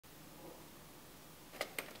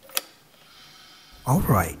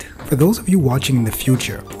Alright, for those of you watching in the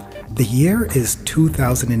future, the year is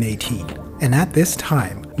 2018, and at this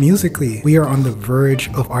time, musically, we are on the verge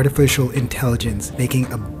of artificial intelligence making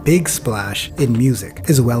a big splash in music,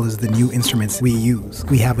 as well as the new instruments we use.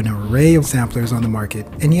 We have an array of samplers on the market,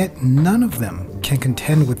 and yet none of them can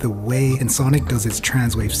contend with the way Ensoniq does its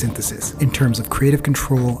transwave synthesis in terms of creative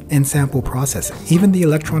control and sample processing. Even the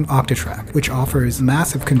Electron Octatrack, which offers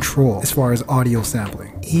massive control as far as audio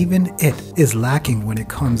sampling, even it is lacking when it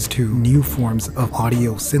comes to new forms of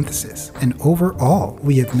audio synthesis. And overall,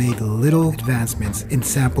 we have made little advancements in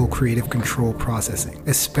sample creative control processing,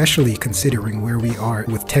 especially considering where we are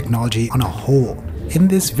with technology on a whole. In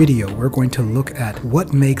this video, we're going to look at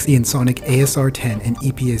what makes the Ensoniq ASR-10 and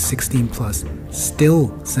EPS16 Plus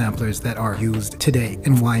still samplers that are used today,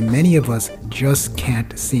 and why many of us just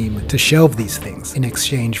can't seem to shelve these things in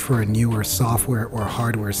exchange for a newer software or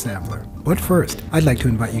hardware sampler. But first, I'd like to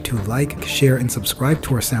invite you to like, share, and subscribe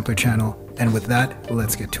to our sampler channel. And with that,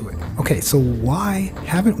 let's get to it. Okay, so why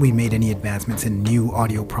haven't we made any advancements in new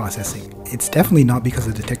audio processing? It's definitely not because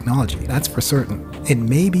of the technology, that's for certain. It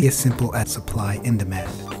may be as simple as supply and demand.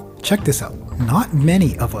 Check this out. Not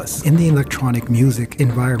many of us in the electronic music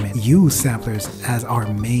environment use samplers as our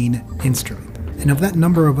main instrument. And of that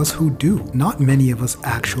number of us who do, not many of us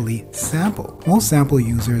actually sample. Most sample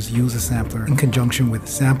users use a sampler in conjunction with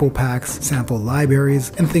sample packs, sample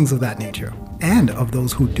libraries, and things of that nature. And of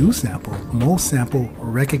those who do sample, most sample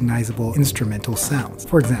recognizable instrumental sounds.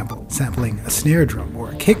 For example, sampling a snare drum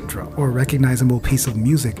or a kick drum or a recognizable piece of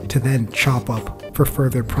music to then chop up for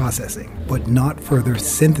further processing, but not further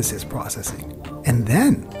synthesis processing. And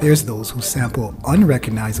then there's those who sample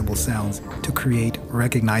unrecognizable sounds to create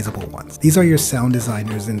recognizable ones. These are your sound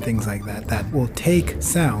designers and things like that that will take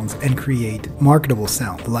sounds and create marketable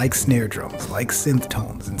sound, like snare drums, like synth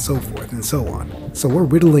tones, and so forth and so on. So we're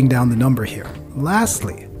whittling down the number here.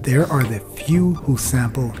 Lastly, there are the few who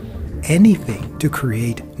sample anything to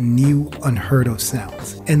create new unheard of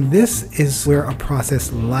sounds. And this is where a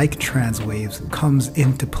process like Transwaves comes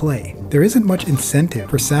into play. There isn't much incentive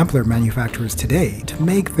for sampler manufacturers today to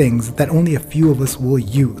make things that only a few of us will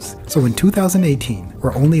use. So in 2018,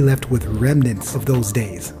 we're only left with remnants of those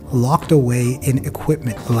days, locked away in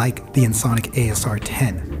equipment like the Ensoniq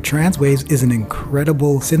ASR-10. Transwaves is an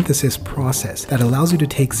incredible synthesis process that allows you to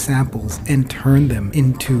take samples and turn them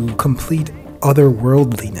into complete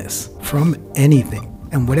otherworldliness from anything.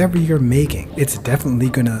 And whatever you're making, it's definitely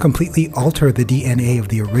gonna completely alter the DNA of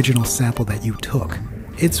the original sample that you took.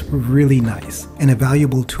 It's really nice and a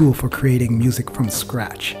valuable tool for creating music from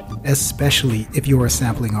scratch, especially if you're a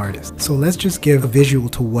sampling artist. So let's just give a visual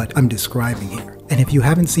to what I'm describing here. And if you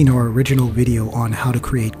haven't seen our original video on how to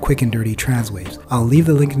create quick and dirty transwaves, I'll leave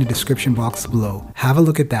the link in the description box below. Have a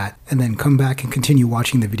look at that and then come back and continue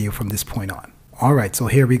watching the video from this point on. Alright, so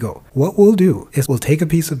here we go. What we'll do is we'll take a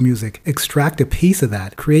piece of music, extract a piece of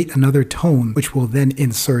that, create another tone, which we'll then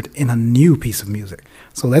insert in a new piece of music.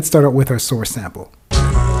 So let's start out with our source sample.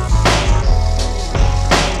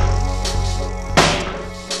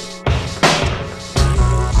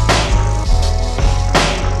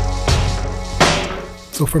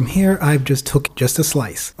 So from here, I've just took just a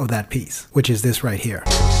slice of that piece, which is this right here.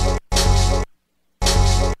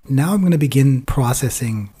 Now I'm going to begin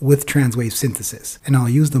processing with Transwave Synthesis, and I'll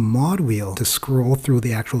use the mod wheel to scroll through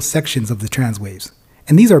the actual sections of the transwaves.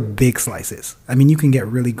 And these are big slices. I mean, you can get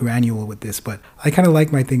really granular with this, but I kind of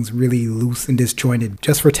like my things really loose and disjointed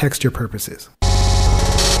just for texture purposes.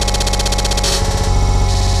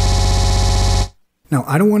 Now,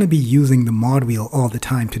 I don't want to be using the mod wheel all the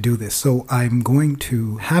time to do this, so I'm going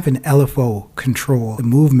to have an LFO control the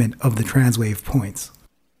movement of the transwave points.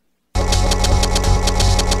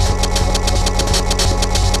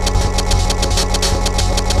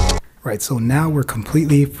 Right, so now we're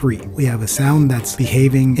completely free. We have a sound that's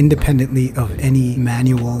behaving independently of any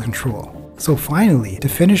manual control. So finally, to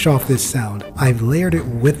finish off this sound, I've layered it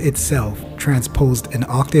with itself, transposed an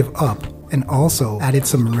octave up, and also added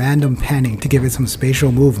some random panning to give it some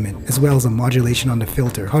spatial movement, as well as a modulation on the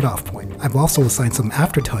filter cutoff point. I've also assigned some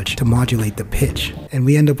aftertouch to modulate the pitch, and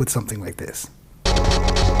we end up with something like this.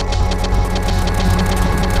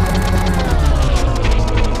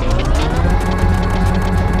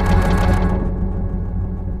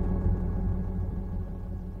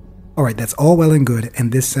 Alright, that's all well and good,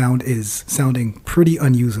 and this sound is sounding pretty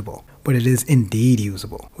unusable, but it is indeed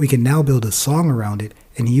usable. We can now build a song around it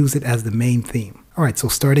and use it as the main theme. Alright, so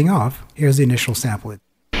starting off, here's the initial sample.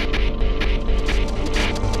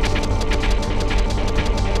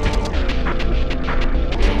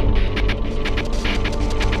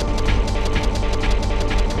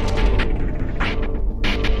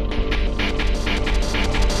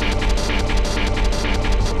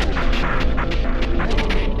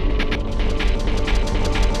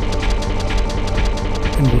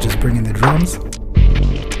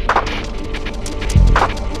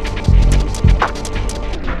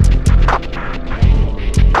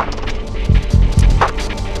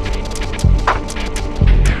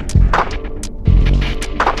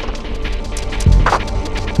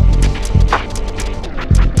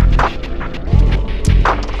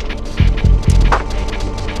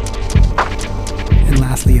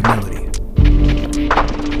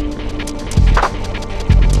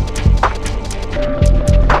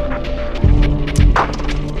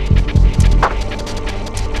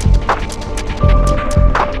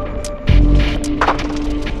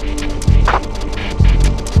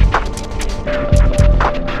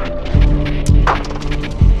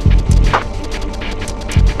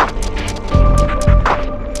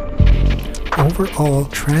 overall,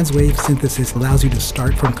 Transwaves Synthesis allows you to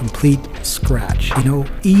start from complete scratch,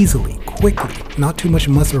 easily, quickly, not too much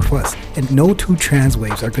muss or fuss, and no two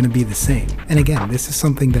Transwaves are going to be the same. And again, this is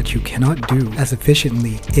something that you cannot do as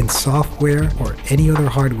efficiently in software or any other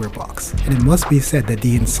hardware box. And it must be said that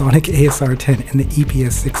the Ensoniq ASR-10 and the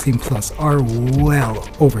EPS-16 Plus are well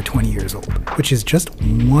over 20 years old, which is just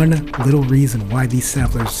one little reason why these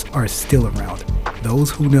samplers are still around. Those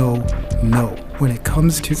who know. When it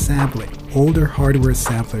comes to sampling, older hardware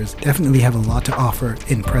samplers definitely have a lot to offer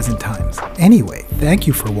in present times. Anyway, thank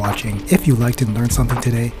you for watching. If you liked and learned something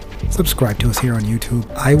today, subscribe to us here on YouTube.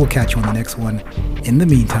 I will catch you on the next one. In the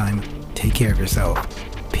meantime, take care of yourself.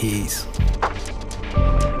 Peace.